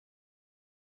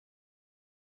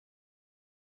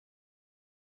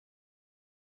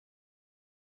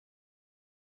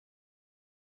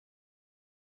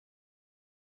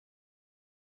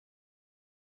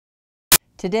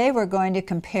Today we're going to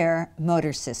compare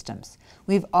motor systems.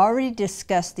 We've already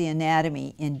discussed the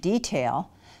anatomy in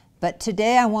detail, but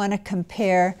today I want to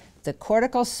compare the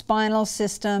corticospinal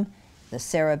system, the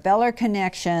cerebellar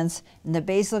connections, and the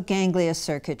basal ganglia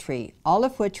circuitry, all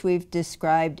of which we've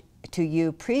described to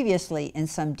you previously in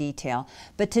some detail.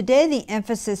 But today the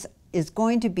emphasis is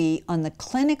going to be on the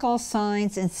clinical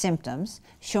signs and symptoms,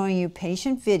 showing you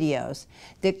patient videos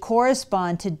that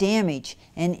correspond to damage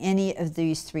in any of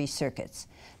these three circuits.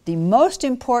 The most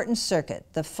important circuit,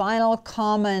 the final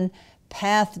common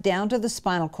path down to the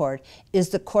spinal cord, is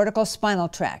the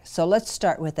corticospinal tract. So let's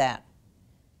start with that.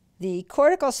 The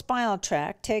corticospinal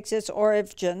tract takes its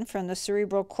origin from the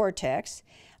cerebral cortex.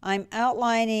 I'm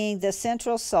outlining the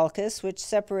central sulcus, which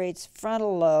separates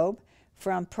frontal lobe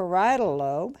from parietal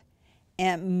lobe,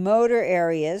 and motor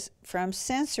areas from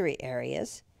sensory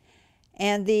areas.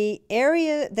 And the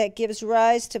area that gives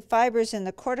rise to fibers in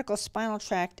the corticospinal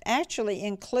tract actually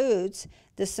includes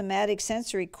the somatic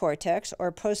sensory cortex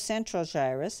or postcentral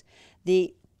gyrus,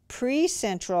 the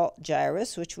precentral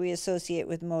gyrus, which we associate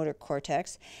with motor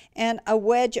cortex, and a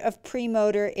wedge of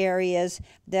premotor areas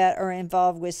that are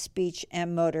involved with speech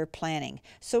and motor planning.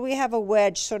 So we have a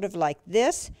wedge sort of like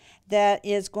this that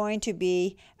is going to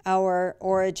be our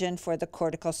origin for the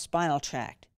corticospinal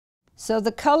tract. So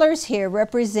the colors here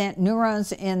represent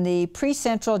neurons in the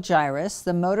precentral gyrus,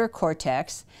 the motor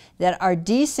cortex, that are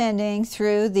descending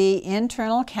through the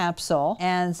internal capsule,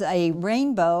 and a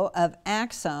rainbow of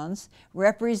axons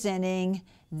representing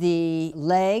the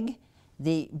leg,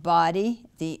 the body,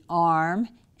 the arm,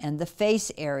 and the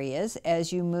face areas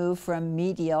as you move from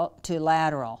medial to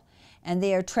lateral. And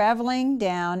they are traveling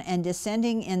down and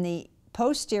descending in the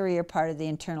posterior part of the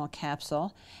internal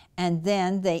capsule, and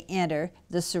then they enter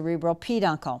the cerebral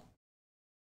peduncle.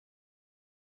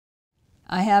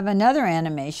 I have another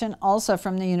animation, also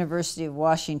from the University of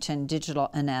Washington Digital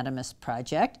Anatomist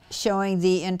Project, showing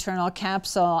the internal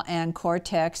capsule and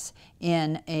cortex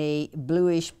in a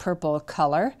bluish purple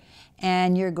color.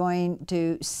 And you're going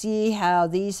to see how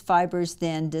these fibers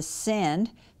then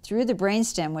descend through the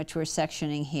brainstem, which we're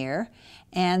sectioning here,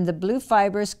 and the blue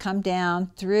fibers come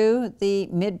down through the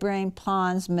midbrain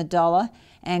pons medulla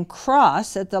and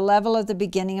cross at the level of the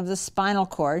beginning of the spinal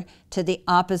cord to the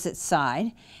opposite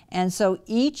side. And so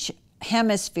each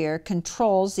hemisphere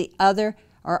controls the other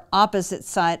or opposite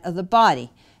side of the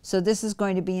body. So this is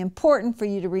going to be important for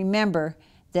you to remember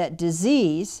that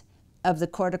disease of the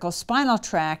corticospinal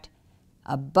tract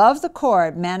above the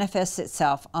cord manifests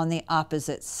itself on the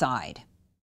opposite side.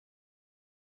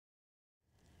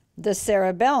 The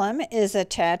cerebellum is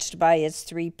attached by its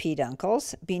three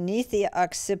peduncles beneath the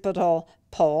occipital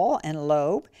pole and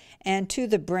lobe and to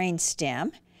the brain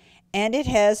stem, and it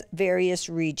has various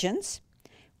regions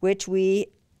which we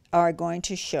are going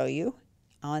to show you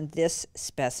on this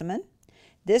specimen.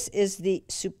 This is the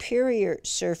superior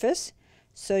surface,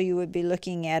 so you would be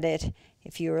looking at it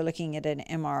if you were looking at an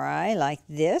MRI like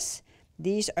this.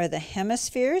 These are the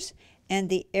hemispheres, and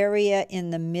the area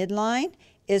in the midline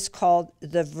is called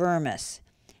the vermis.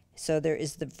 So there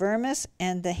is the vermis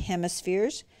and the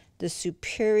hemispheres, the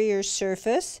superior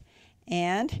surface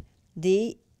and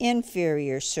the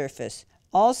inferior surface,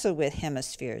 also with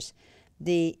hemispheres.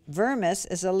 The vermis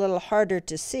is a little harder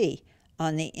to see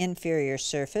on the inferior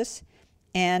surface,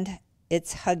 and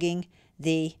it's hugging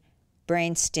the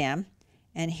brainstem.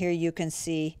 And here you can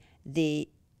see the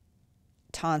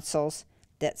tonsils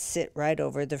that sit right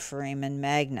over the foramen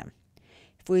magnum.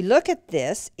 If we look at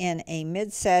this in a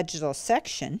mid-sagittal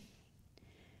section,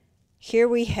 here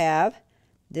we have,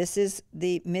 this is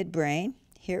the midbrain,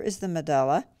 here is the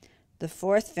medulla, the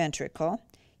fourth ventricle,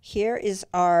 here is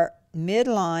our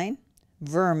midline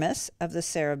vermis of the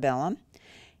cerebellum,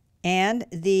 and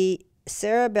the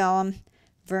cerebellum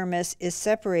vermis is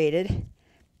separated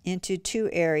into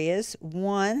two areas.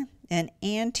 One, an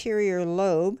anterior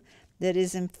lobe that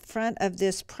is in front of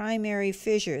this primary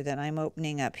fissure that I'm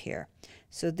opening up here.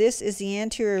 So this is the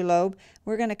anterior lobe.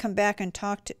 We're going to come back and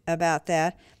talk about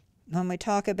that when we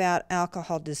talk about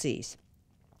alcohol disease.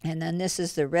 And then this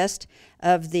is the rest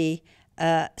of the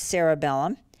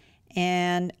cerebellum.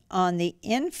 And on the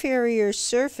inferior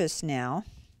surface now,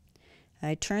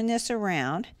 I turn this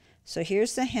around. So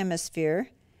here's the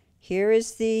hemisphere. Here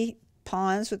is the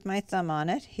pons with my thumb on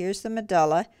it. Here's the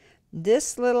medulla.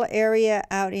 This little area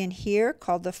out in here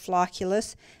called the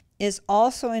flocculus is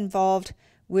also involved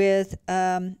with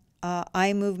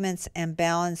eye movements and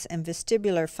balance and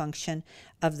vestibular function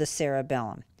of the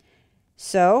cerebellum.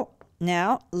 So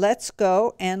now let's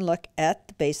go and look at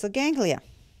the basal ganglia.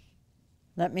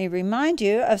 Let me remind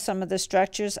you of some of the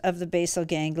structures of the basal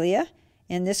ganglia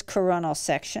in this coronal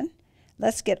section.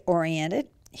 Let's get oriented.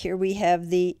 Here we have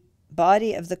the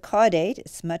body of the caudate.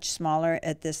 It's much smaller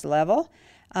at this level.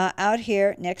 Out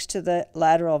here next to the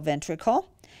lateral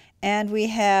ventricle. And we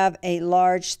have a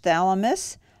large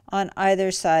thalamus on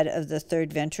either side of the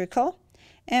third ventricle.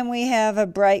 And we have a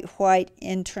bright white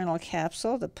internal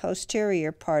capsule, the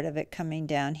posterior part of it coming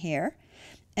down here.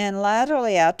 And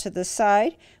laterally out to the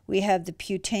side, we have the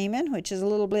putamen, which is a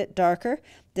little bit darker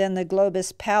than the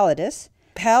globus pallidus.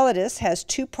 Pallidus has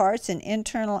two parts, an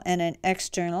internal and an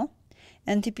external.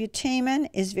 And the putamen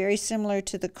is very similar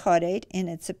to the caudate in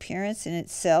its appearance, in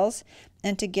its cells,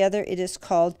 and together it is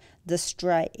called the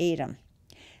striatum.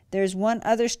 There's one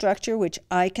other structure which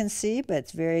I can see, but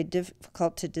it's very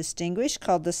difficult to distinguish,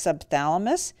 called the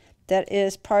subthalamus. That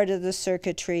is part of the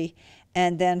circuitry.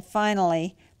 And then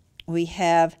finally, we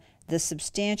have the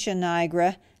substantia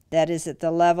nigra, that is at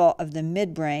the level of the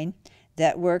midbrain,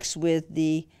 that works with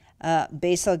the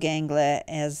basal ganglia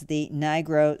as the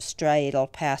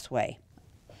nigrostriatal pathway.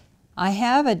 I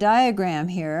have a diagram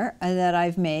here that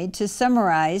I've made to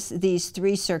summarize these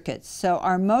three circuits. So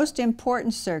our most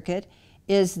important circuit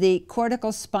is the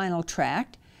corticospinal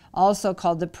tract, also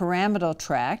called the pyramidal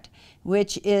tract,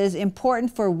 which is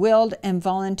important for willed and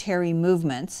voluntary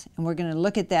movements, and we're going to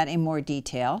look at that in more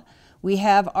detail. We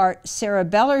have our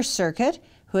cerebellar circuit,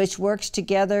 which works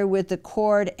together with the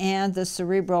cord and the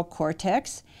cerebral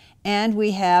cortex, and we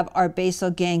have our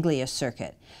basal ganglia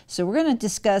circuit. So we're going to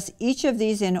discuss each of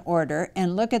these in order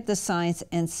and look at the signs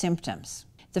and symptoms.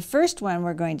 The first one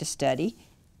we're going to study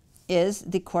is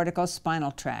the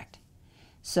corticospinal tract.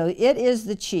 So it is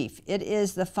the chief. It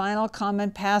is the final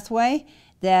common pathway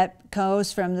that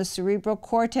goes from the cerebral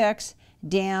cortex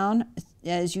down,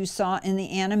 as you saw in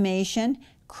the animation,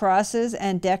 crosses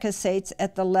and decussates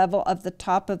at the level of the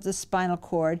top of the spinal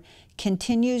cord,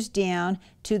 continues down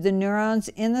to the neurons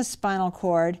in the spinal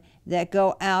cord that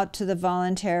go out to the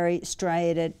voluntary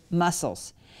striated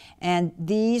muscles. And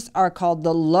these are called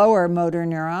the lower motor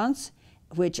neurons,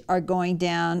 which are going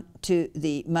down to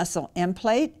the muscle end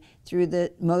plate through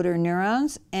the motor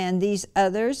neurons, and these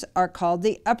others are called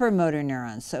the upper motor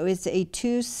neurons. So it's a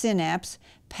two-synapse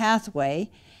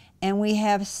pathway, and we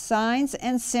have signs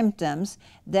and symptoms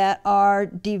that are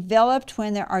developed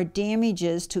when there are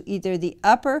damages to either the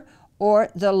upper or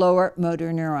the lower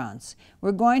motor neurons.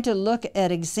 We're going to look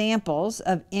at examples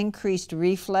of increased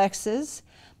reflexes,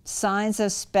 signs of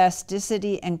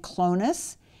spasticity and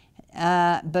clonus,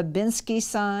 Babinski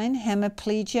sign,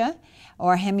 hemiplegia,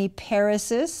 or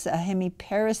hemiparesis.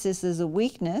 Hemiparesis is a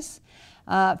weakness.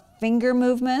 Finger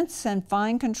movements and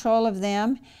fine control of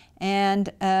them,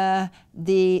 and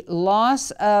the loss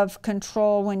of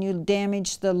control when you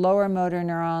damage the lower motor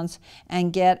neurons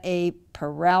and get a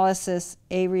paralysis,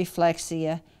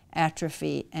 areflexia,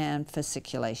 atrophy, and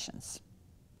fasciculations.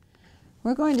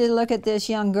 We're going to look at this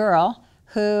young girl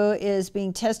who is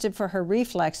being tested for her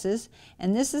reflexes,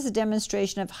 and this is a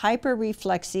demonstration of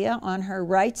hyperreflexia on her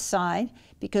right side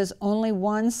because only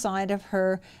one side of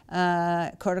her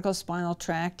corticospinal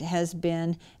tract has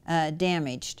been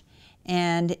damaged.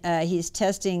 And he's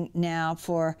testing now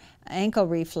for ankle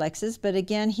reflexes, but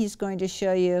again he's going to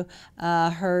show you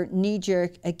her knee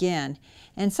jerk again.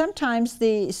 And sometimes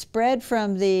the spread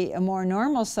from the more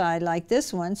normal side, like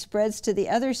this one, spreads to the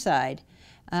other side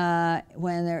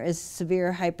when there is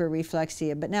severe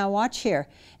hyperreflexia. But now watch here.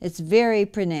 It's very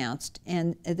pronounced,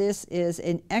 and this is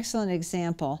an excellent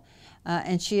example.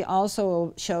 And she also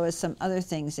will show us some other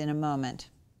things in a moment.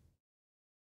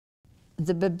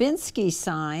 The Babinski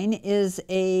sign is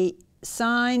a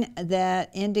sign that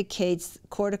indicates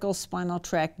cortical spinal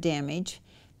tract damage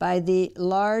by the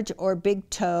large or big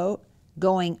toe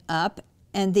going up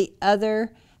and the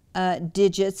other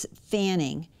digits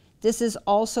fanning. This is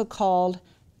also called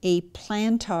a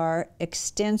plantar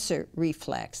extensor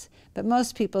reflex, but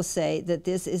most people say that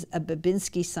this is a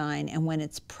Babinski sign, and when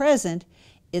it's present,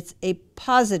 it's a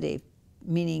positive,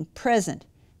 meaning present,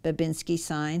 Babinski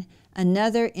sign,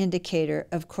 another indicator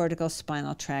of cortical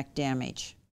spinal tract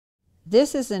damage.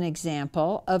 This is an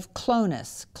example of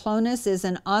clonus. Clonus is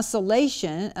an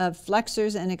oscillation of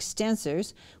flexors and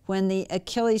extensors when the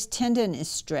Achilles tendon is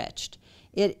stretched.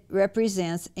 It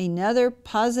represents another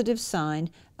positive sign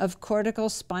of cortical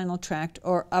spinal tract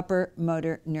or upper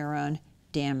motor neuron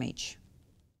damage.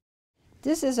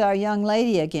 This is our young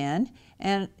lady again,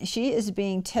 and she is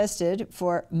being tested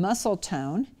for muscle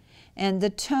tone, and the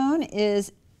tone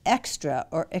is extra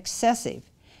or excessive,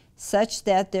 such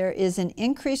that there is an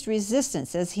increased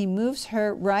resistance as he moves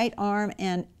her right arm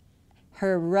and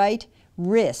her right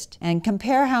wrist. And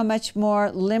compare how much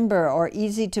more limber or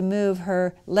easy to move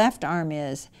her left arm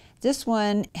is. This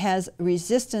one has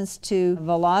resistance to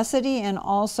velocity and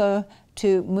also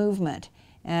to movement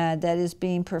that is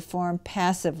being performed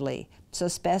passively. So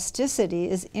spasticity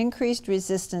is increased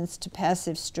resistance to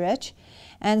passive stretch,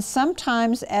 and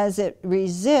sometimes as it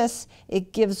resists,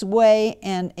 it gives way,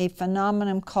 and a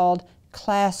phenomenon called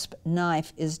clasp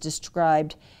knife is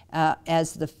described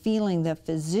as the feeling the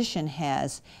physician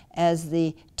has as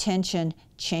the tension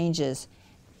changes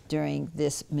during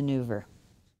this maneuver.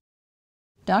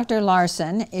 Dr.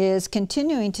 Larson is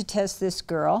continuing to test this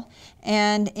girl,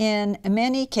 and in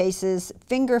many cases,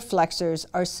 finger flexors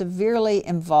are severely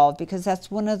involved because that's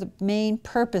one of the main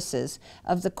purposes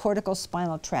of the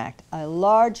corticospinal tract. A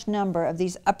large number of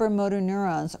these upper motor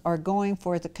neurons are going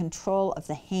for the control of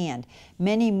the hand,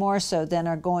 many more so than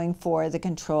are going for the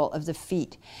control of the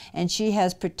feet. And she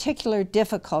has particular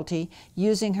difficulty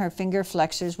using her finger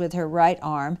flexors with her right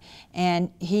arm,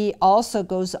 and he also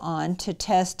goes on to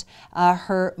test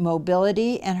her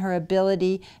mobility and her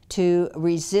ability to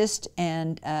resist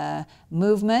and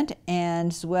movement,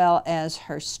 and as well as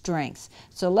her strength.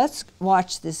 So let's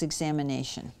watch this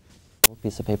examination.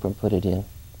 Piece of paper and put it in.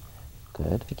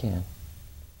 Good, if you can.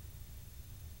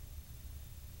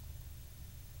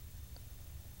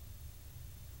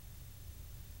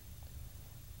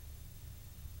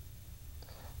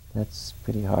 That's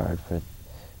pretty hard for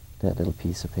that little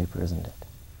piece of paper, isn't it?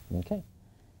 Okay.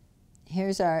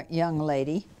 Here's our young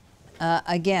lady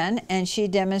again, and she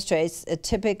demonstrates a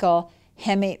typical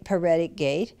hemiparetic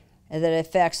gait that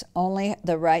affects only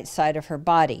the right side of her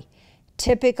body.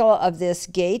 Typical of this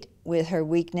gait with her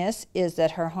weakness is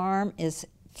that her arm is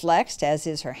flexed, as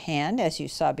is her hand, as you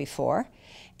saw before,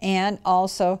 and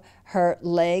also her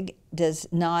leg does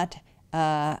not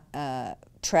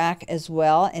track as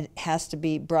well. It has to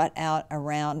be brought out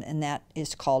around, and that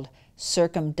is called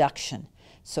circumduction.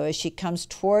 So as she comes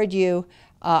toward you,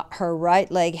 her right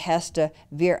leg has to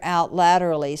veer out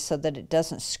laterally so that it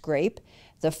doesn't scrape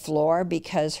the floor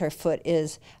because her foot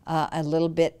is a little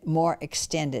bit more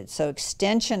extended. So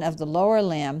extension of the lower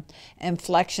limb and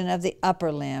flexion of the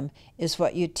upper limb is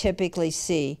what you typically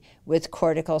see with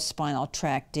corticospinal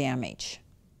tract damage.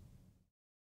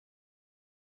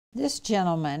 This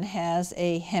gentleman has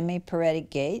a hemiparetic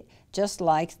gait, just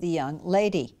like the young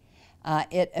lady.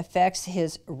 It affects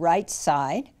his right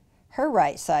side. Her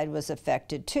right side was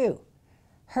affected too.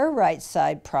 Her right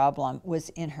side problem was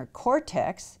in her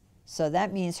cortex, so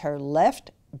that means her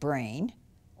left brain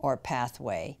or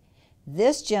pathway.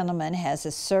 This gentleman has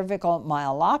a cervical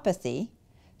myelopathy,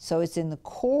 so it's in the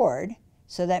cord,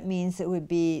 so that means it would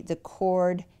be the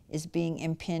cord is being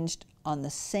impinged on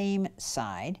the same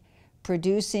side,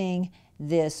 producing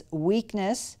this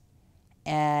weakness.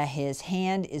 His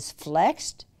hand is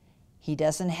flexed. He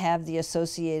doesn't have the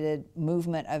associated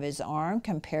movement of his arm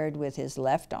compared with his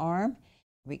left arm.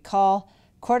 Recall,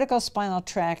 corticospinal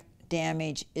tract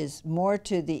damage is more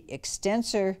to the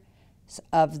extensors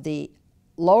of the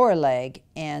lower leg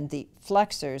and the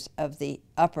flexors of the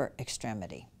upper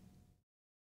extremity.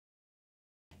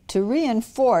 To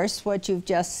reinforce what you've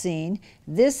just seen,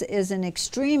 this is an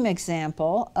extreme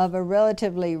example of a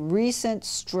relatively recent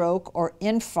stroke or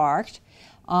infarct.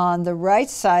 On the right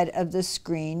side of the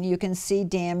screen, you can see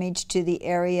damage to the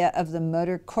area of the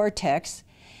motor cortex,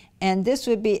 and this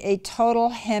would be a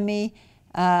total hemiparesis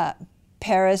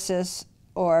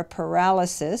or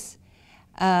paralysis,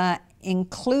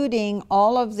 including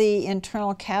all of the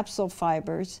internal capsule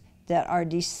fibers that are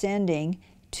descending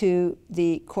to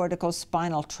the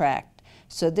corticospinal tract.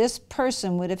 So this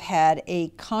person would have had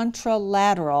a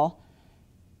contralateral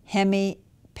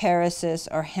hemiparesis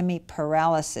or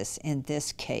hemiparalysis in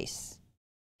this case.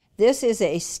 This is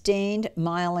a stained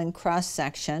myelin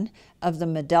cross-section of the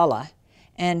medulla,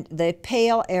 and the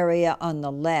pale area on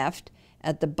the left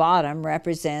at the bottom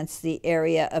represents the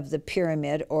area of the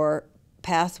pyramid or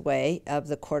pathway of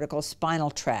the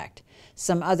corticospinal tract.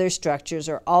 Some other structures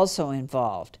are also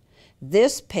involved.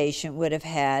 This patient would have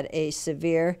had a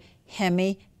severe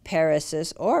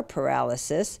hemiparesis or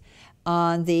paralysis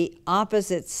on the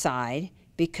opposite side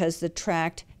because the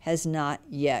tract has not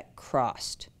yet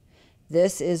crossed.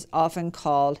 This is often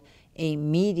called a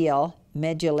medial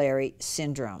medullary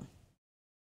syndrome.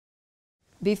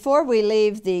 Before we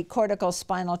leave the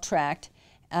corticospinal tract,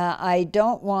 I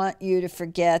don't want you to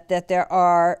forget that there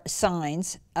are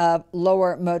signs of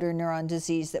lower motor neuron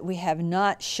disease that we have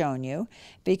not shown you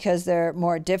because they're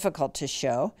more difficult to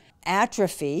show.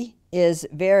 Atrophy is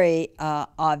very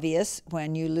obvious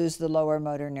when you lose the lower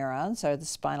motor neurons or the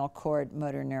spinal cord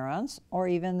motor neurons or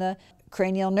even the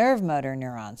cranial nerve motor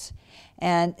neurons.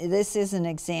 And this is an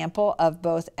example of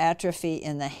both atrophy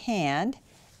in the hand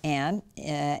and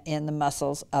in the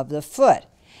muscles of the foot.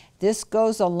 This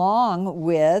goes along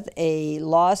with a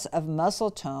loss of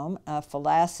muscle tone,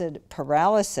 flaccid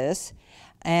paralysis,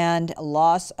 and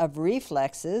loss of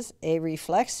reflexes,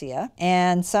 areflexia,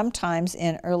 and sometimes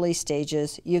in early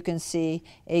stages you can see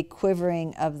a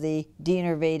quivering of the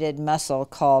denervated muscle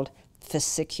called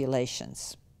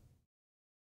fasciculations.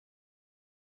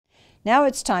 Now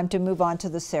it's time to move on to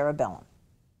the cerebellum.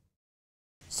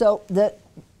 So the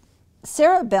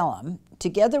cerebellum,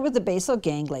 together with the basal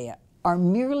ganglia, are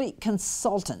merely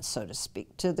consultants, so to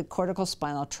speak, to the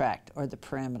corticospinal tract or the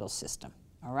pyramidal system.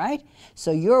 All right?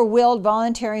 So your willed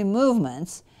voluntary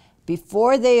movements,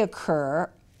 before they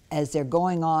occur, as they're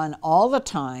going on all the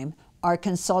time, are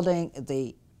consulting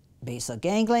the basal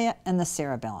ganglia and the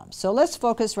cerebellum. So let's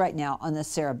focus right now on the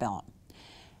cerebellum.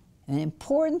 An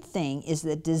important thing is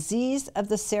that disease of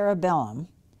the cerebellum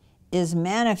is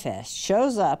manifest,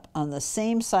 shows up on the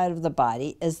same side of the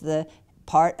body as the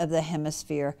part of the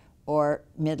hemisphere or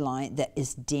midline that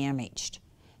is damaged.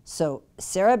 So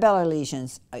cerebellar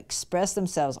lesions express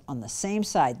themselves on the same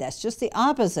side. That's just the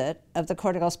opposite of the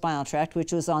corticospinal tract,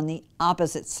 which was on the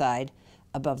opposite side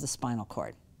above the spinal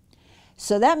cord.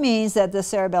 So that means that the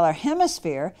cerebellar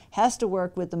hemisphere has to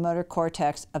work with the motor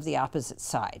cortex of the opposite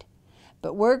side.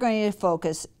 But we're going to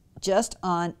focus just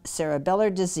on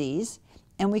cerebellar disease,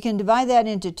 and we can divide that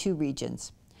into two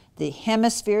regions: the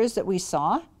hemispheres that we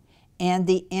saw and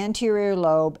the anterior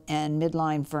lobe and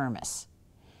midline vermis.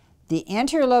 The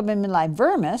anterior lobe and midline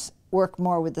vermis work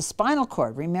more with the spinal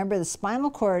cord. Remember, the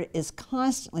spinal cord is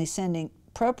constantly sending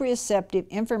proprioceptive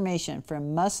information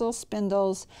from muscle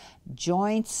spindles,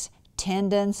 joints,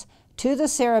 tendons to the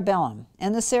cerebellum.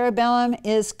 And the cerebellum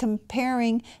is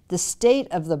comparing the state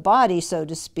of the body, so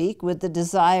to speak, with the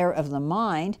desire of the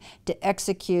mind to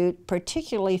execute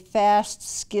particularly fast,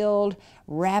 skilled,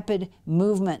 rapid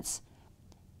movements,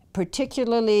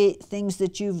 particularly things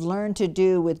that you've learned to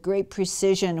do with great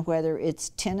precision, whether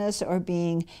it's tennis or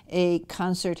being a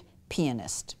concert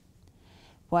pianist.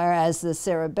 Whereas the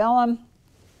cerebellum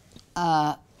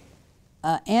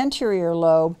anterior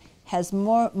lobe has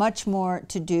much more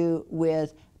to do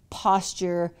with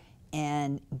posture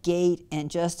and gait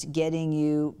and just getting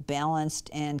you balanced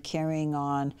and carrying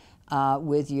on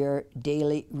with your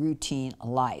daily routine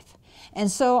life. And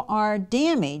so our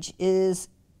damage is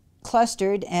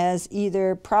clustered as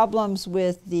either problems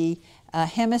with the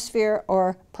hemisphere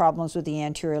or problems with the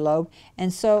anterior lobe.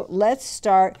 And so let's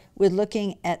start with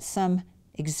looking at some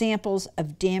examples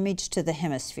of damage to the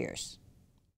hemispheres.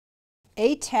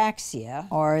 Ataxia,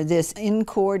 or this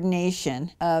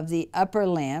incoordination of the upper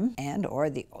limb and or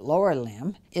the lower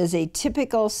limb, is a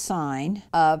typical sign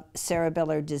of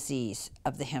cerebellar disease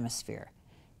of the hemisphere.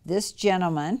 This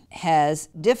gentleman has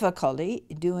difficulty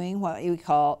doing what we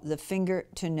call the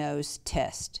finger-to-nose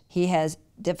test. He has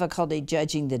difficulty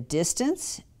judging the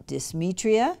distance,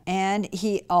 dysmetria, and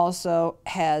he also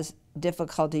has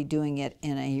difficulty doing it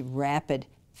in a rapid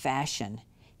fashion.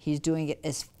 He's doing it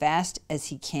as fast as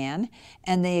he can,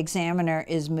 and the examiner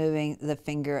is moving the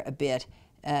finger a bit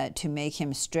to make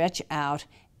him stretch out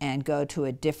and go to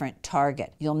a different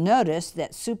target. You'll notice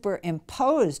that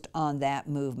superimposed on that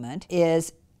movement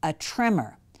is a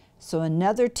tremor. So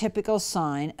another typical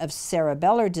sign of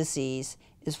cerebellar disease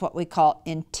is what we call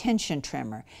intention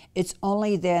tremor. It's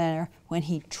only there when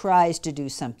he tries to do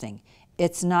something.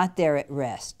 It's not there at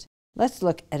rest. Let's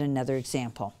look at another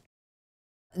example.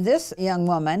 This young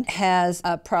woman has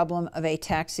a problem of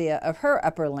ataxia of her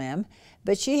upper limb,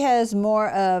 but she has more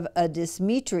of a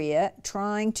dysmetria,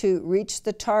 trying to reach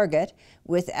the target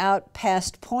without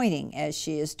past pointing, as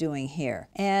she is doing here.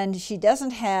 And she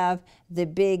doesn't have the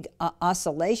big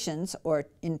oscillations or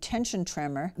intention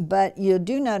tremor, but you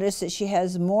do notice that she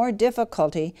has more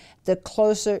difficulty the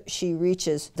closer she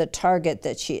reaches the target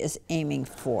that she is aiming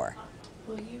for.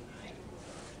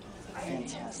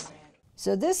 Fantastic.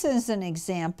 So this is an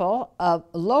example of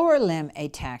lower limb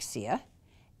ataxia,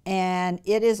 and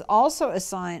it is also a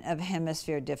sign of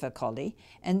hemisphere difficulty,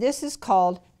 and this is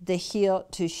called the heel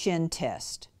to shin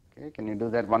test. Okay, can you do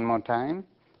that one more time?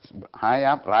 High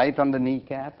up, right on the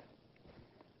kneecap,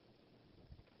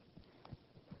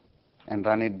 and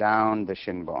run it down the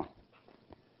shin bone.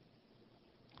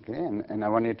 Okay, and I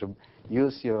want you to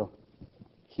use your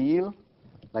heel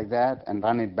like that and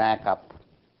run it back up.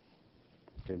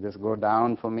 Okay, just go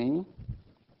down for me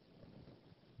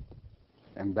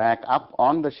and back up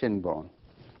on the shin bone.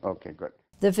 Okay, good.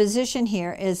 The physician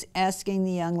here is asking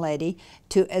the young lady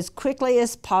to, as quickly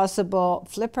as possible,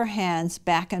 flip her hands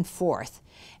back and forth.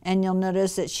 And you'll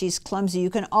notice that she's clumsy.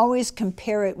 You can always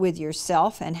compare it with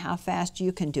yourself and how fast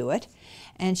you can do it.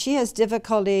 And she has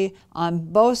difficulty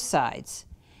on both sides.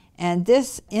 And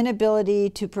this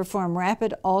inability to perform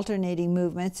rapid alternating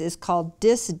movements is called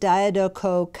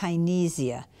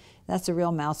dysdiadochokinesia. That's a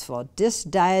real mouthful,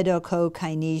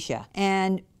 dysdiadochokinesia.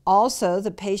 And also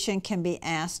the patient can be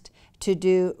asked to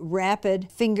do rapid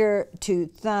finger to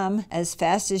thumb as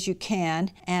fast as you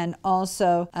can, and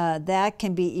also that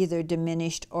can be either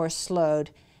diminished or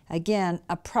slowed. Again,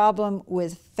 a problem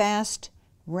with fast,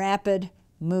 rapid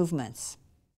movements.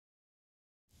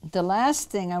 The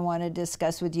last thing I want to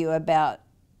discuss with you about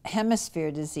hemisphere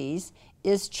disease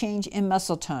is change in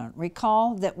muscle tone.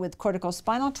 Recall that with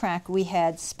corticospinal tract we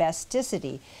had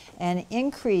spasticity, an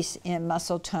increase in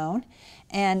muscle tone,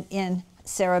 and in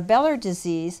cerebellar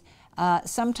disease,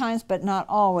 sometimes but not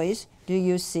always do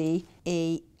you see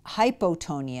a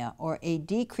hypotonia or a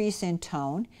decrease in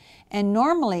tone. And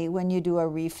normally when you do a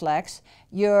reflex,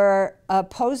 your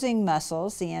opposing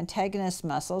muscles, the antagonist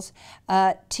muscles,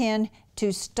 tend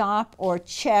to stop or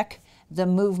check the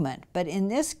movement. But in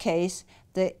this case,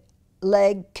 the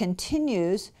leg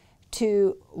continues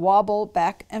to wobble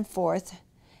back and forth,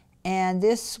 and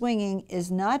this swinging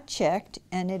is not checked,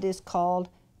 and it is called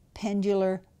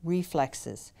pendular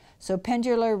reflexes. So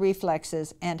pendular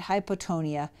reflexes and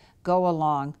hypotonia go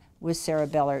along with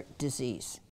cerebellar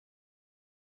disease.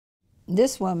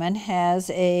 This woman has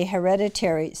a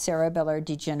hereditary cerebellar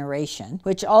degeneration,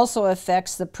 which also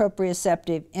affects the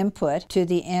proprioceptive input to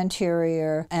the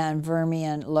anterior and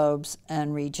vermian lobes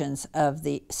and regions of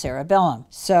the cerebellum.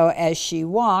 So as she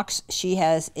walks, she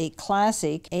has a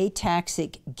classic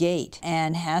ataxic gait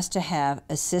and has to have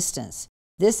assistance.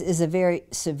 This is a very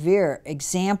severe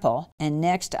example, and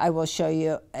next I will show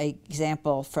you an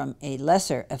example from a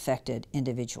lesser affected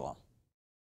individual.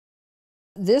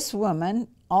 This woman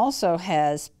also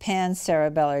has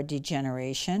pancerebellar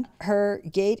degeneration. Her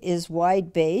gait is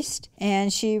wide-based,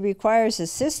 and she requires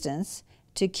assistance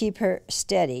to keep her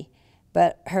steady,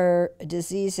 but her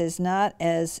disease is not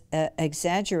as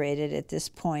exaggerated at this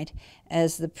point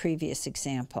as the previous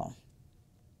example.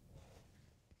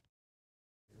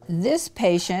 This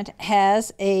patient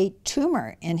has a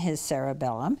tumor in his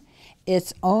cerebellum.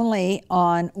 It's only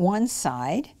on one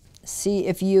side. See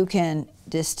if you can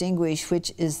distinguish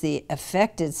which is the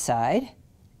affected side.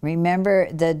 Remember,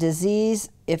 the disease,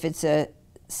 if it's a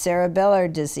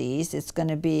cerebellar disease, it's going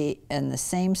to be in the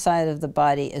same side of the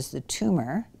body as the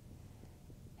tumor.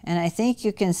 And I think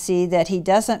you can see that he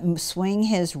doesn't swing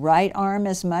his right arm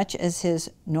as much as his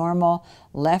normal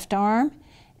left arm,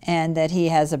 and that he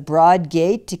has a broad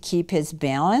gait to keep his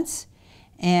balance,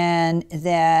 and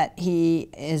that he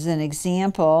is an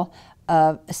example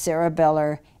of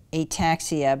cerebellar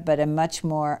ataxia, but a much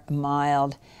more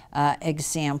mild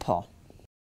example.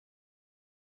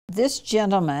 This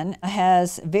gentleman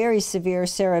has very severe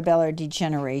cerebellar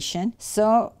degeneration,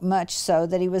 so much so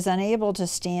that he was unable to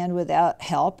stand without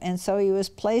help, and so he was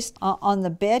placed on the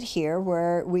bed here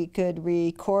where we could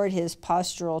record his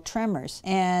postural tremors.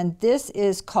 And this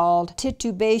is called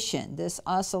titubation, this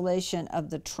oscillation of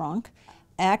the trunk,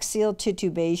 axial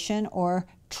titubation or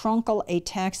truncal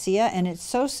ataxia, and it's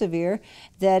so severe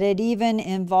that it even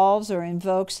involves or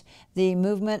invokes the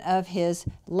movement of his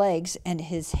legs and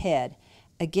his head.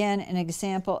 Again, an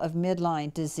example of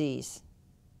midline disease.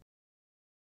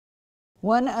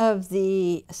 One of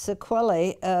the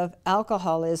sequelae of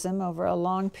alcoholism over a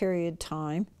long period of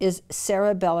time is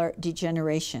cerebellar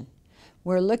degeneration.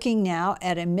 We're looking now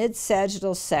at a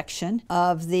mid-sagittal section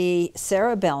of the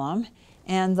cerebellum,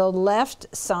 and the left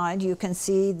side you can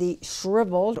see the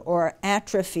shriveled or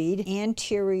atrophied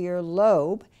anterior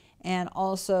lobe, and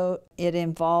also it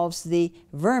involves the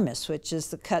vermis, which is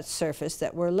the cut surface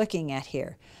that we're looking at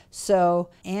here. So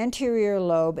anterior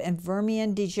lobe and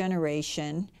vermian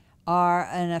degeneration are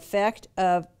an effect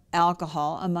of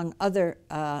alcohol, among other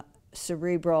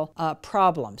cerebral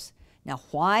problems. Now,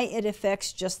 why it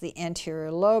affects just the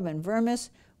anterior lobe and vermis,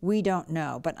 we don't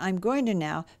know, but I'm going to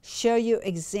now show you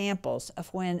examples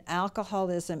of when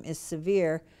alcoholism is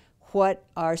severe, what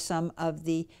are some of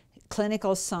the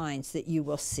clinical signs that you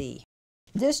will see.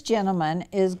 This gentleman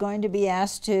is going to be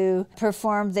asked to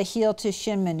perform the heel to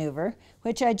shin maneuver,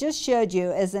 which I just showed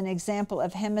you as an example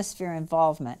of hemisphere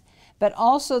involvement. But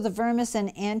also the vermis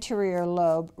and anterior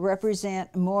lobe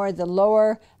represent more the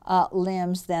lower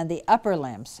limbs than the upper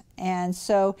limbs. And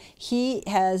so he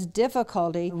has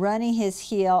difficulty running his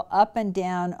heel up and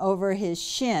down over his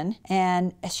shin,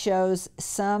 and shows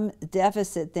some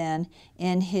deficit then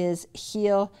in his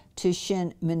heel to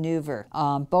shin maneuver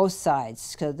on both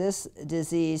sides. So this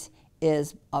disease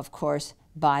is, of course,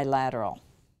 bilateral.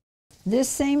 This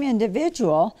same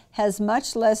individual has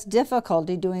much less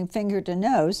difficulty doing finger to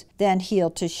nose than heel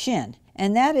to shin.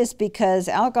 And that is because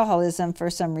alcoholism, for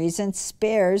some reason,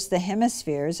 spares the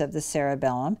hemispheres of the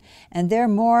cerebellum, and they're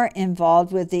more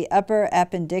involved with the upper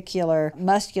appendicular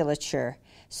musculature.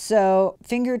 So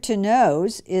finger to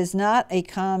nose is not a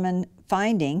common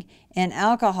finding in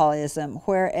alcoholism,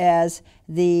 whereas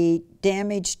the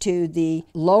damage to the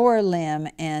lower limb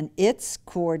and its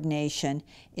coordination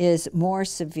is more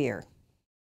severe.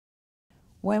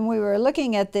 When we were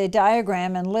looking at the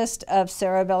diagram and list of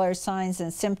cerebellar signs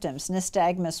and symptoms,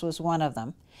 nystagmus was one of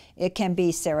them. It can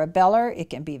be cerebellar, it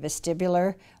can be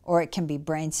vestibular, or it can be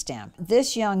brainstem.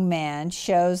 This young man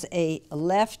shows a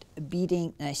left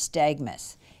beating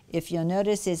nystagmus. If you'll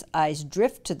notice, his eyes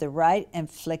drift to the right and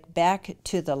flick back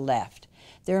to the left.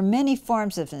 There are many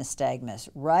forms of nystagmus: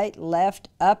 right, left,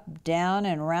 up, down,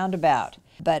 and roundabout.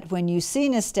 But when you see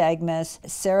nystagmus,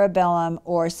 cerebellum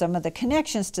or some of the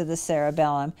connections to the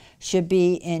cerebellum should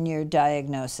be in your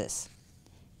diagnosis.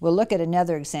 We'll look at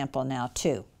another example now,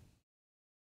 too.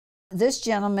 This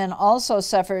gentleman also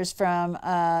suffers from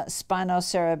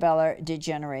spinocerebellar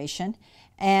degeneration,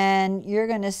 and you're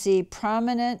going to see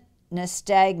prominent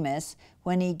nystagmus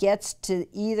when he gets to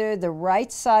either the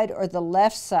right side or the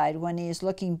left side when he is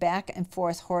looking back and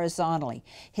forth horizontally.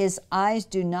 His eyes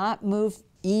do not move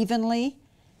evenly.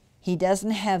 He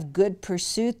doesn't have good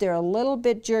pursuit. They're a little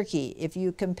bit jerky if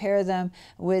you compare them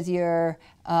with your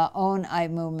own eye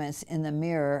movements in the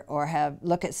mirror or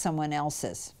look at someone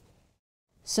else's.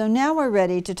 So now we're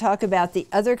ready to talk about the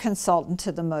other consultant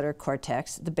to the motor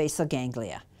cortex, the basal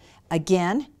ganglia.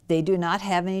 Again, they do not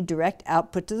have any direct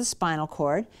output to the spinal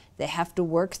cord. They have to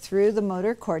work through the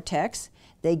motor cortex.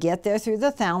 They get there through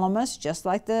the thalamus, just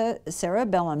like the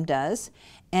cerebellum does,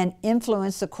 and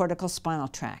influence the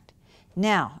corticospinal tract.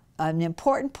 Now, an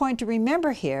important point to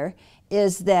remember here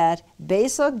is that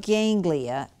basal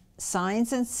ganglia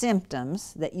signs and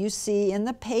symptoms that you see in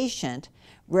the patient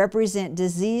represent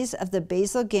disease of the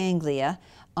basal ganglia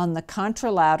on the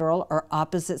contralateral or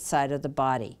opposite side of the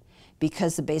body.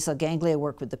 Because the basal ganglia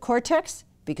work with the cortex,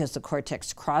 because the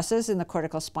cortex crosses in the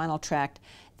corticospinal tract,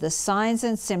 the signs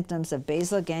and symptoms of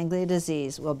basal ganglia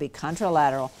disease will be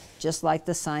contralateral, just like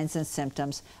the signs and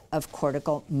symptoms of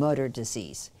cortical motor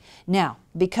disease. Now,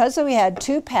 because we had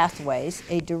two pathways,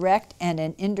 a direct and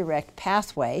an indirect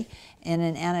pathway in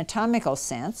an anatomical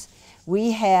sense,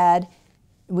 we have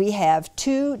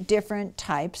two different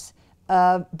types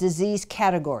of disease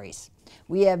categories.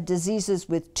 We have diseases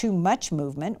with too much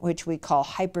movement, which we call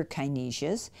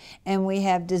hyperkinesias, and we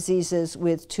have diseases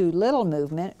with too little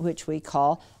movement, which we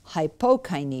call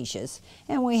hypokinesias,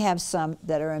 and we have some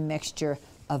that are a mixture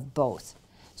of both.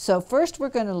 So first we're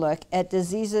going to look at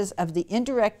diseases of the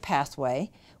indirect pathway,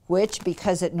 which,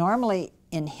 because it normally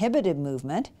inhibited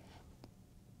movement,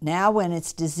 now when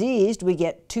it's diseased, we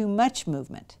get too much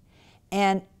movement.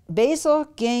 And basal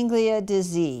ganglia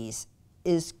disease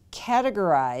is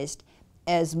categorized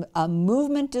as a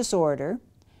movement disorder,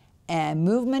 and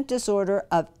movement disorder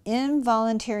of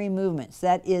involuntary movements.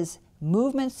 That is,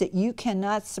 movements that you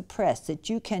cannot suppress, that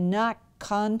you cannot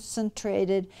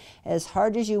concentrate it as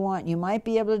hard as you want. You might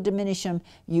be able to diminish them.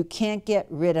 You can't get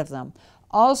rid of them.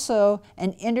 Also,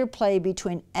 an interplay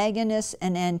between agonists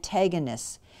and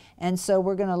antagonists. And so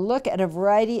we're going to look at a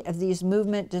variety of these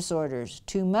movement disorders: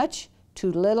 too much,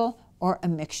 too little, or a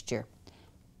mixture.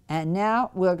 And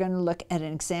now we're going to look at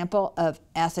an example of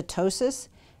athetosis.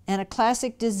 And a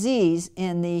classic disease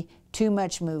in the too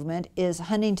much movement is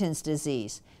Huntington's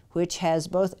disease, which has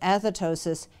both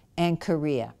athetosis and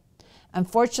chorea.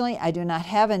 Unfortunately, I do not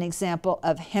have an example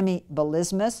of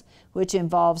hemiparesis, which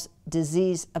involves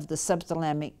disease of the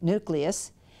subthalamic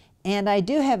nucleus. And I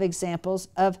do have examples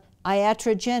of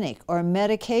iatrogenic or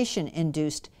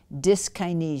medication-induced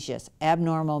dyskinesias,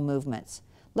 abnormal movements.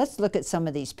 Let's look at some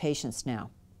of these patients now.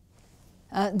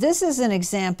 This is an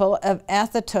example of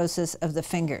athetosis of the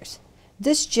fingers.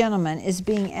 This gentleman is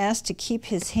being asked to keep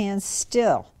his hands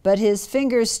still, but his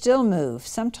fingers still move.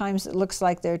 Sometimes it looks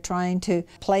like they're trying to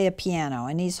play a piano,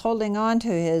 and he's holding on to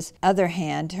his other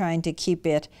hand, trying to keep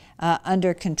it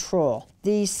under control.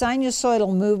 The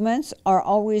sinusoidal movements are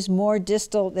always more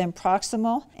distal than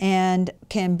proximal and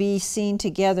can be seen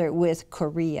together with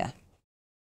chorea.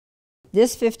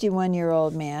 This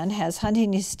 51-year-old man has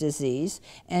Huntington's disease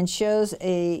and shows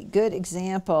a good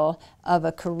example of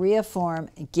a choreiform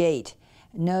gait.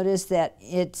 Notice that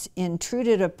it's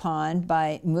intruded upon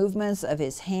by movements of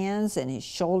his hands and his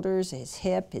shoulders, his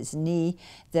hip, his knee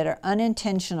that are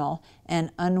unintentional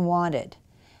and unwanted.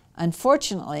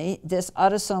 Unfortunately, this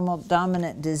autosomal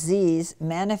dominant disease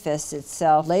manifests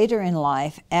itself later in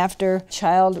life after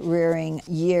child-rearing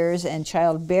years and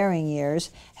childbearing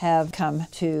years have come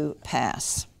to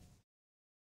pass.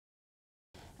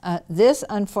 This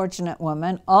unfortunate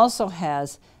woman also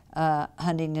has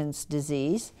Huntington's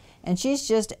disease, and she's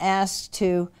just asked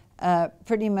to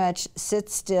pretty much sit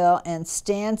still and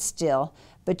stand still,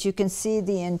 but you can see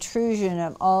the intrusion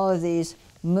of all of these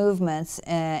movements,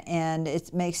 and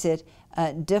it makes it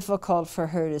difficult for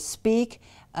her to speak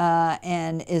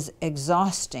and is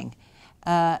exhausting.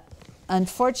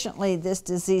 Unfortunately, this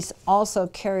disease also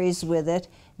carries with it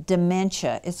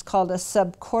dementia. It's called a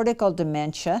subcortical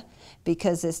dementia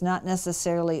because it's not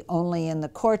necessarily only in the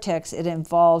cortex. It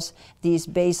involves these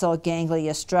basal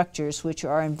ganglia structures which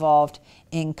are involved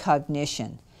in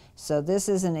cognition. So this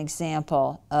is an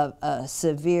example of a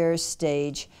severe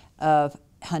stage of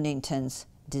Huntington's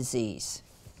disease.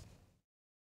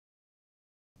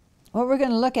 What we're going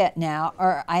to look at now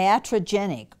are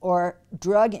iatrogenic, or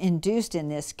drug-induced in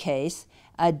this case,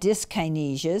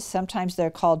 dyskinesias. Sometimes they're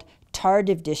called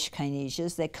tardive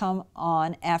dyskinesias. They come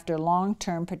on after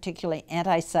long-term, particularly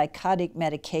antipsychotic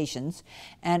medications,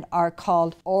 and are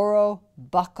called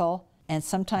orobuccal and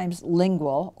sometimes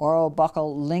lingual,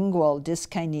 orobuccal lingual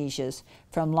dyskinesias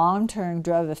from long-term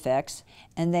drug effects,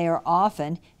 and they are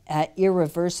often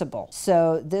irreversible.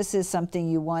 So this is something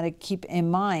you want to keep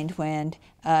in mind when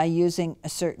using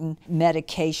certain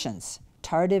medications.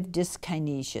 Tardive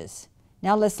dyskinesias.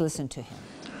 Now let's listen to him.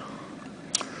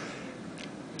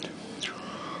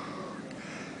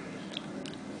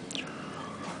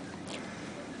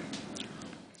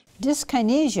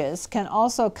 Dyskinesias can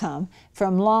also come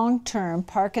from long-term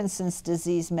Parkinson's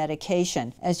disease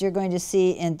medication, as you're going to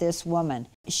see in this woman.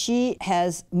 She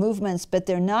has movements, but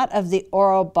they're not of the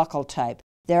orobuccal type.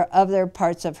 They're other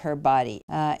parts of her body.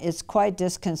 It's quite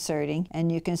disconcerting,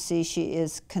 and you can see she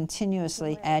is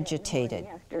continuously agitated.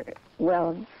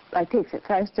 Well, I take it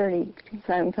 5:30,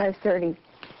 from 5:30,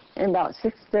 and about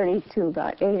 6:30 to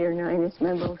about 8 or 9 is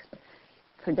my most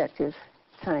productive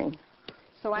time.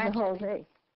 So the whole day.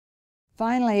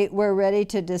 Finally, we're ready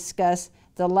to discuss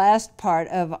the last part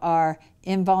of our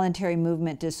involuntary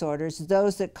movement disorders,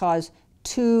 those that cause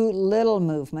too little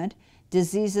movement,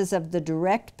 diseases of the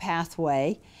direct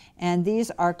pathway, and these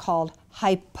are called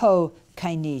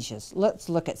hypokinesias. Let's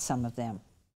look at some of them.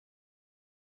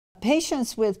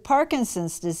 Patients with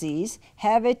Parkinson's disease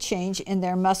have a change in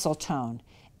their muscle tone.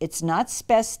 It's not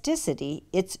spasticity,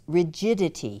 it's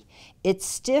rigidity. It's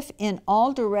stiff in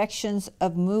all directions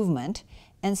of movement,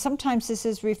 and sometimes this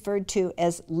is referred to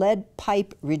as lead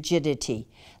pipe rigidity.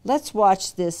 Let's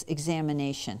watch this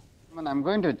examination. I'm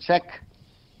going to check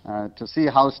to see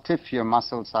how stiff your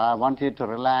muscles are. I want you to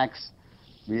relax,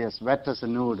 be as wet as a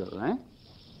noodle. Eh?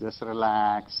 Just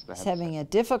relax. He's having a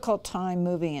difficult time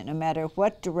moving it, no matter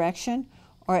what direction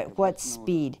or at what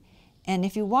speed. And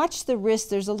if you watch the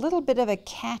wrist, there's a little bit of a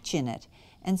catch in it,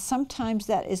 and sometimes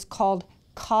that is called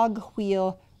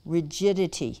cogwheel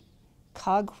rigidity.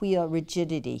 Cogwheel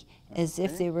rigidity, as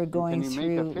if they were going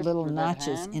through little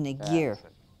notches in a gear.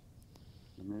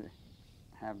 Let me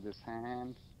have this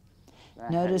hand.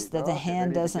 Notice that the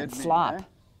hand doesn't flop.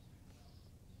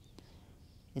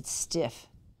 It's stiff.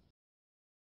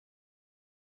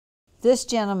 This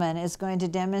gentleman is going to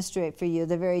demonstrate for you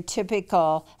the very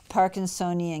typical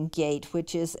Parkinsonian gait,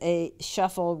 which is a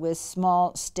shuffle with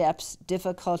small steps,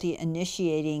 difficulty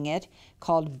initiating it,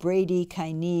 called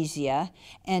bradykinesia,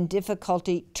 and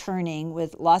difficulty turning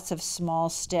with lots of small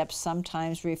steps,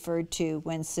 sometimes referred to,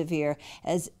 when severe,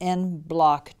 as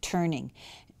en-bloc turning.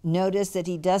 Notice that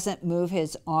he doesn't move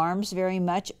his arms very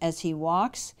much as he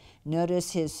walks.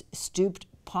 Notice his stooped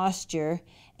posture.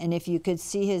 And if you could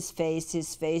see his face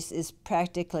is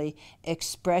practically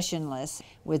expressionless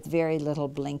with very little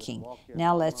blinking.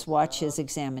 Now let's watch his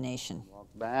examination. Walk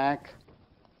back.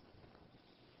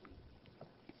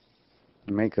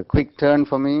 Make a quick turn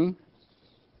for me.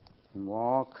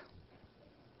 Walk.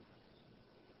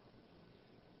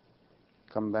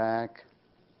 Come back.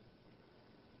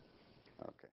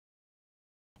 Okay.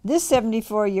 This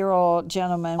 74-year-old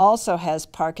gentleman also has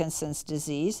Parkinson's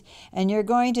disease, and you're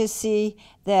going to see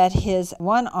that his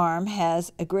one arm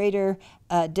has a greater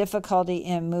difficulty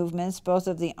in movements, both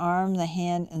of the arm, the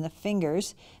hand, and the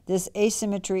fingers. This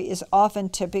asymmetry is often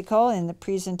typical in the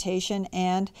presentation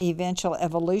and eventual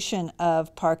evolution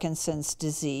of Parkinson's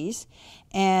disease.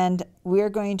 And we're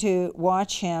going to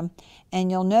watch him, and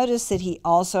you'll notice that he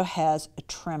also has a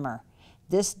tremor.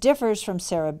 This differs from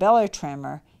cerebellar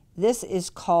tremor. This is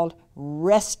called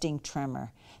resting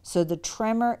tremor. So the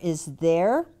tremor is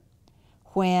there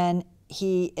when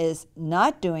he is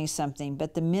not doing something,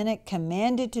 but the minute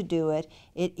commanded to do it,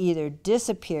 it either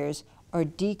disappears or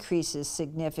decreases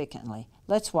significantly.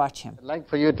 Let's watch him. I'd like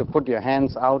for you to put your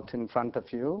hands out in front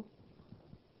of you.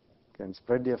 You can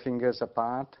spread your fingers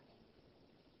apart.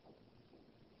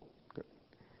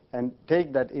 And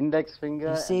take that index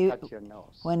finger see, and touch your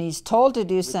nose. when he's told to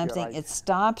do your something, right it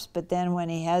stops, but then when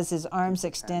he has his arms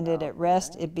extended at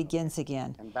rest, it begins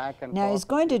again. And back and Now he's forth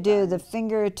going a few to do the times.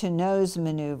 finger to nose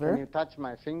maneuver. Can you touch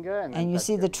my finger and then And you touch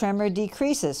see your the nose? tremor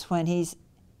decreases when he's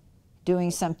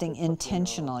doing something Just put your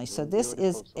intentionally. nose. So You're this is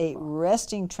beautiful so a far.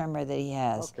 resting tremor that he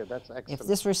has. Okay, that's excellent. If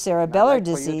this were And I'd cerebellar like for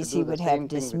you to disease, do he the would same have thing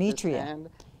with this dysmetria hand,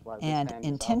 while this and hand is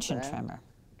up intention there. tremor.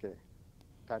 Okay,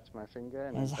 touch my finger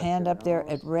and His then touch hand your up there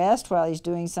nose. at rest while he's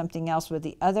doing something else with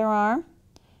the other arm,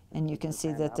 and you Keep can his see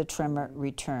hand that the up tremor and-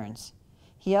 returns.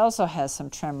 He also has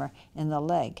some tremor in the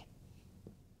leg.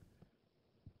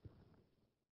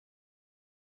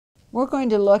 We're going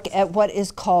to look at what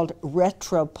is called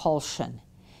retropulsion.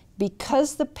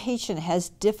 Because the patient has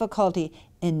difficulty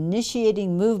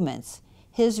initiating movements,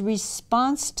 his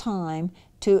response time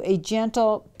to a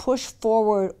gentle push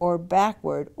forward or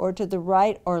backward or to the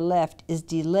right or left is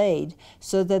delayed,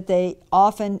 so that they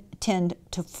often tend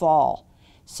to fall.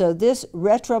 So this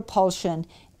retropulsion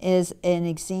is an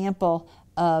example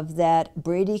of that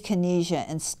bradykinesia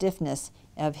and stiffness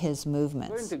of his I'm going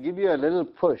movements. to give you a little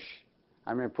push.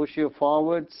 I may push you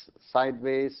forwards,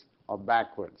 sideways, or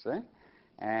backwards.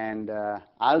 And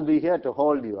I'll be here to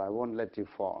hold you. I won't let you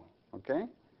fall. Okay?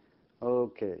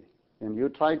 Okay. And you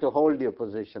try to hold your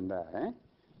position there.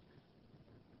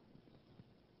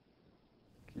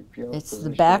 Keep your It's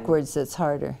position. the backwards that's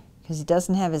harder, because he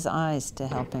doesn't have his eyes to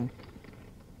help him.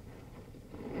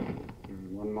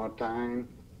 One more time.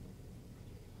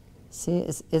 See,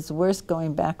 it's worse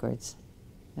going backwards.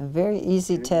 A very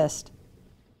easy test.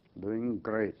 Doing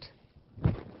great.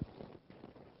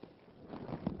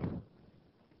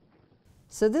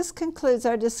 So this concludes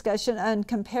our discussion on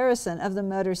comparison of the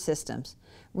motor systems,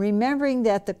 remembering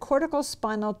that the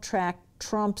corticospinal tract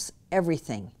trumps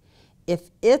everything. If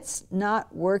it's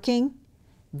not working,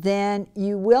 then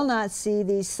you will not see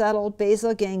these subtle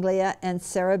basal ganglia and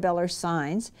cerebellar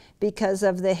signs because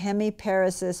of the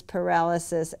hemiparesis,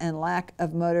 paralysis, and lack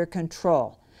of motor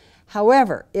control.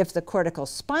 However, if the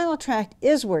corticospinal tract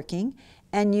is working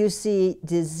and you see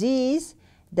disease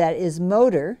that is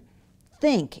motor,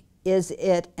 think, is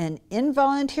it an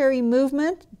involuntary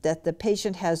movement that the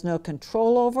patient has no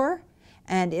control over?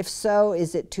 And if so,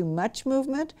 is it too much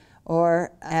movement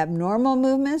or abnormal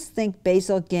movements? Think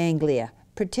basal ganglia,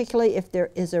 particularly if there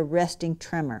is a resting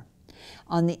tremor.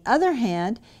 On the other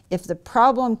hand, if the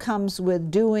problem comes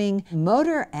with doing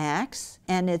motor acts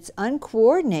and it's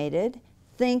uncoordinated,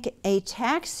 think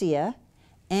ataxia.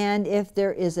 And if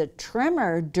there is a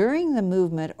tremor during the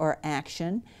movement or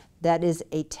action that is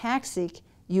ataxic,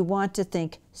 you want to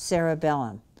think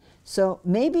cerebellum. So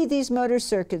maybe these motor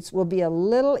circuits will be a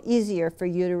little easier for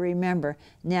you to remember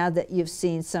now that you've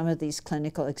seen some of these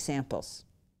clinical examples.